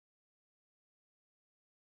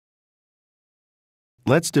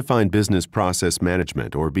Let's define Business Process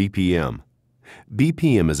Management, or BPM.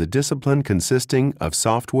 BPM is a discipline consisting of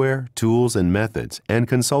software, tools and methods, and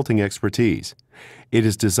consulting expertise. It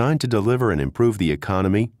is designed to deliver and improve the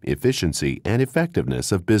economy, efficiency, and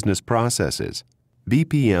effectiveness of business processes.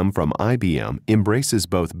 BPM from IBM embraces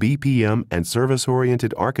both BPM and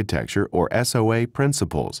service-oriented architecture, or SOA,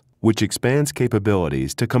 principles, which expands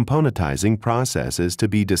capabilities to componentizing processes to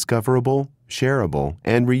be discoverable, shareable,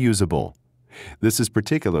 and reusable. This is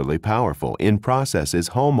particularly powerful in processes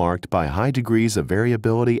hallmarked by high degrees of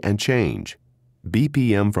variability and change.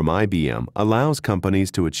 BPM from IBM allows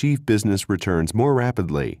companies to achieve business returns more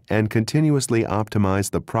rapidly and continuously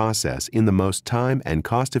optimize the process in the most time and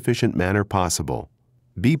cost-efficient manner possible.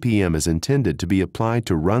 BPM is intended to be applied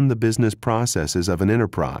to run the business processes of an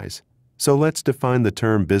enterprise. So let's define the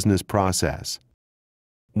term business process.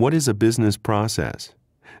 What is a business process?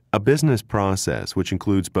 A business process, which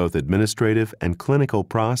includes both administrative and clinical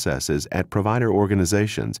processes at provider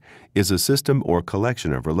organizations, is a system or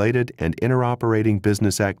collection of related and interoperating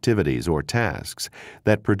business activities or tasks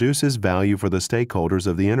that produces value for the stakeholders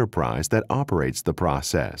of the enterprise that operates the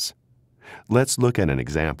process. Let's look at an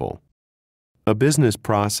example. A business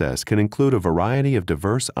process can include a variety of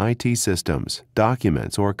diverse IT systems,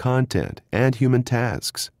 documents or content, and human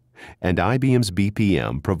tasks. And IBM's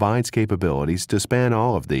BPM provides capabilities to span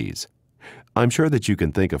all of these. I'm sure that you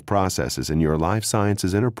can think of processes in your life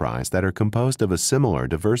sciences enterprise that are composed of a similar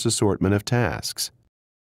diverse assortment of tasks.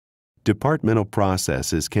 Departmental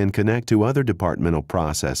processes can connect to other departmental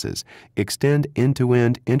processes, extend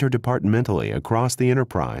end-to-end interdepartmentally across the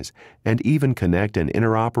enterprise, and even connect and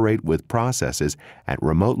interoperate with processes at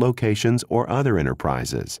remote locations or other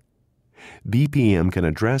enterprises. BPM can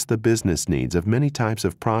address the business needs of many types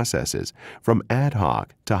of processes, from ad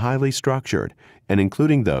hoc to highly structured, and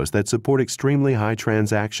including those that support extremely high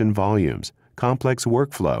transaction volumes, complex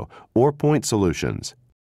workflow, or point solutions.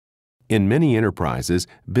 In many enterprises,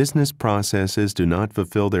 business processes do not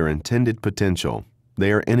fulfill their intended potential.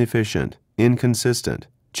 They are inefficient, inconsistent,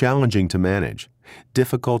 challenging to manage,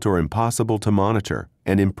 difficult or impossible to monitor,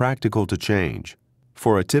 and impractical to change.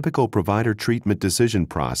 For a typical provider treatment decision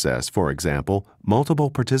process, for example, multiple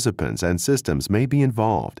participants and systems may be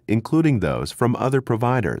involved, including those from other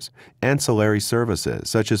providers, ancillary services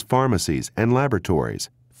such as pharmacies and laboratories,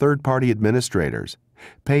 third-party administrators,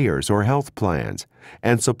 payers or health plans,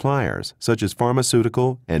 and suppliers such as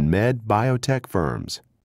pharmaceutical and biotech firms.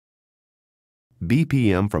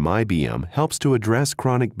 BPM from IBM helps to address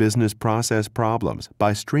chronic business process problems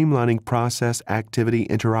by streamlining process activity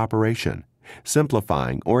interoperation,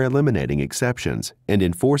 simplifying or eliminating exceptions, and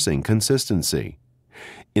enforcing consistency.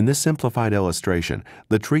 In this simplified illustration,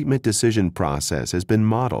 the treatment decision process has been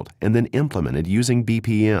modeled and then implemented using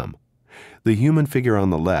BPM. The human figure on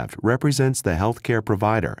the left represents the healthcare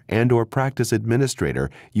provider and/or practice administrator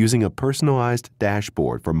using a personalized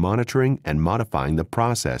dashboard for monitoring and modifying the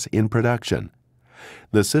process in production.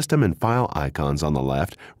 The system and file icons on the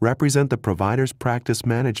left represent the provider's practice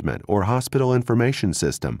management or hospital information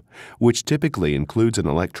system, which typically includes an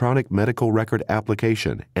electronic medical record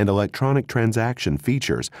application and electronic transaction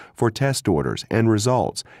features for test orders and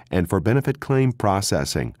results and for benefit claim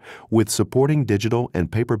processing, with supporting digital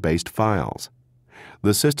and paper-based files.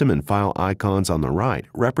 The system and file icons on the right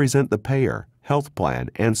represent the payer, health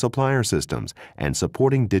plan, and supplier systems and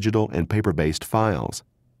supporting digital and paper-based files.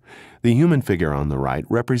 The human figure on the right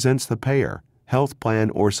represents the payer, health plan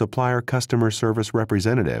or supplier customer service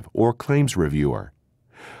representative or claims reviewer.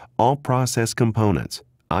 All process components,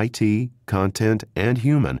 IT, content, and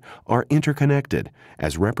human, are interconnected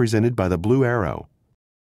as represented by the blue arrow.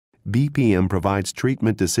 BPM provides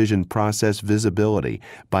treatment decision process visibility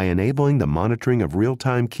by enabling the monitoring of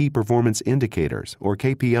real-time key performance indicators or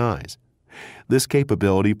KPIs. This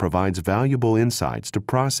capability provides valuable insights to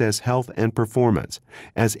process health and performance,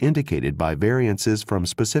 as indicated by variances from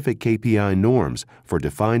specific KPI norms for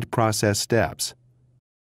defined process steps.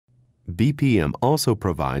 BPM also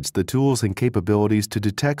provides the tools and capabilities to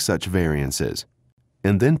detect such variances,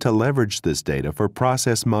 and then to leverage this data for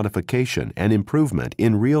process modification and improvement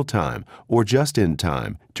in real time or just in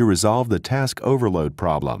time to resolve the task overload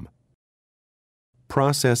problem.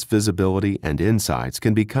 Process visibility and insights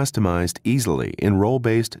can be customized easily in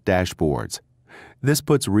role-based dashboards. This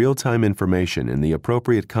puts real-time information in the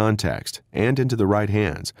appropriate context and into the right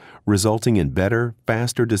hands, resulting in better,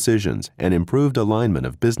 faster decisions and improved alignment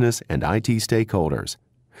of business and IT stakeholders.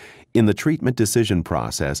 In the treatment decision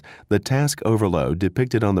process, the task overload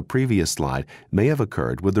depicted on the previous slide may have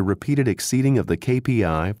occurred with the repeated exceeding of the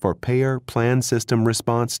KPI for payer plan system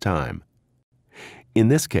response time. In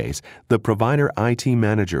this case, the provider IT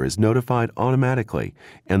manager is notified automatically,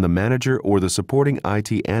 and the manager or the supporting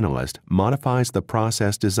IT analyst modifies the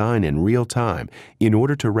process design in real time in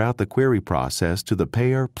order to route the query process to the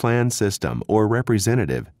payer plan system or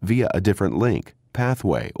representative via a different link,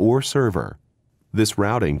 pathway, or server. This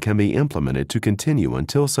routing can be implemented to continue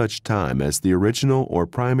until such time as the original or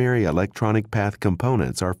primary electronic path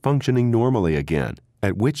components are functioning normally again,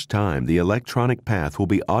 at which time the electronic path will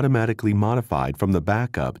be automatically modified from the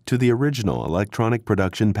backup to the original electronic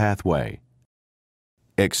production pathway.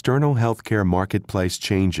 External healthcare marketplace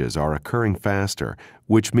changes are occurring faster,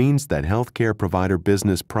 which means that healthcare provider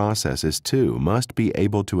business processes too must be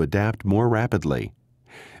able to adapt more rapidly.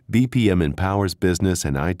 BPM empowers business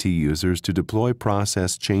and IT users to deploy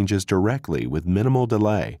process changes directly with minimal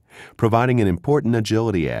delay, providing an important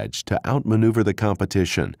agility edge to outmaneuver the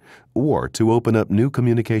competition or to open up new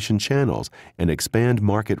communication channels and expand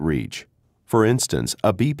market reach. For instance,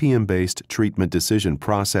 a BPM-based treatment decision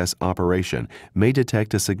process operation may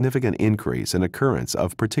detect a significant increase in occurrence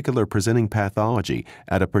of particular presenting pathology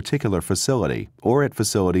at a particular facility or at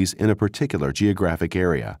facilities in a particular geographic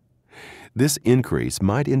area. This increase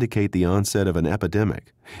might indicate the onset of an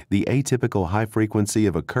epidemic, the atypical high frequency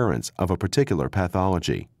of occurrence of a particular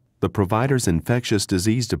pathology. The provider's infectious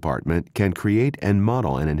disease department can create and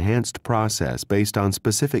model an enhanced process based on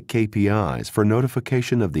specific KPIs for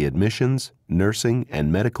notification of the admissions, nursing, and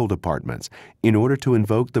medical departments in order to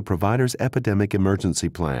invoke the provider's epidemic emergency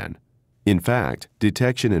plan. In fact,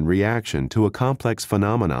 detection and reaction to a complex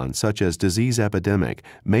phenomenon such as disease epidemic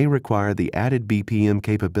may require the added BPM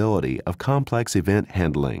capability of complex event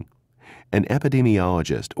handling. An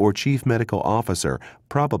epidemiologist or chief medical officer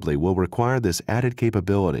probably will require this added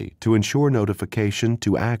capability to ensure notification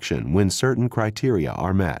to action when certain criteria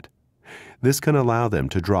are met. This can allow them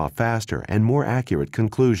to draw faster and more accurate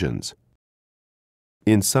conclusions.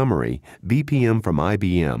 In summary, BPM from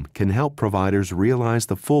IBM can help providers realize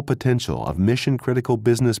the full potential of mission-critical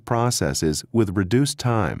business processes with reduced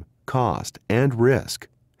time, cost, and risk,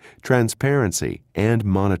 transparency, and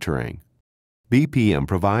monitoring. BPM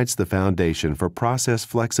provides the foundation for process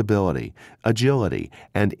flexibility, agility,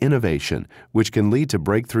 and innovation, which can lead to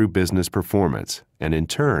breakthrough business performance and, in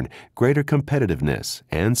turn, greater competitiveness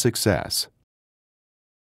and success.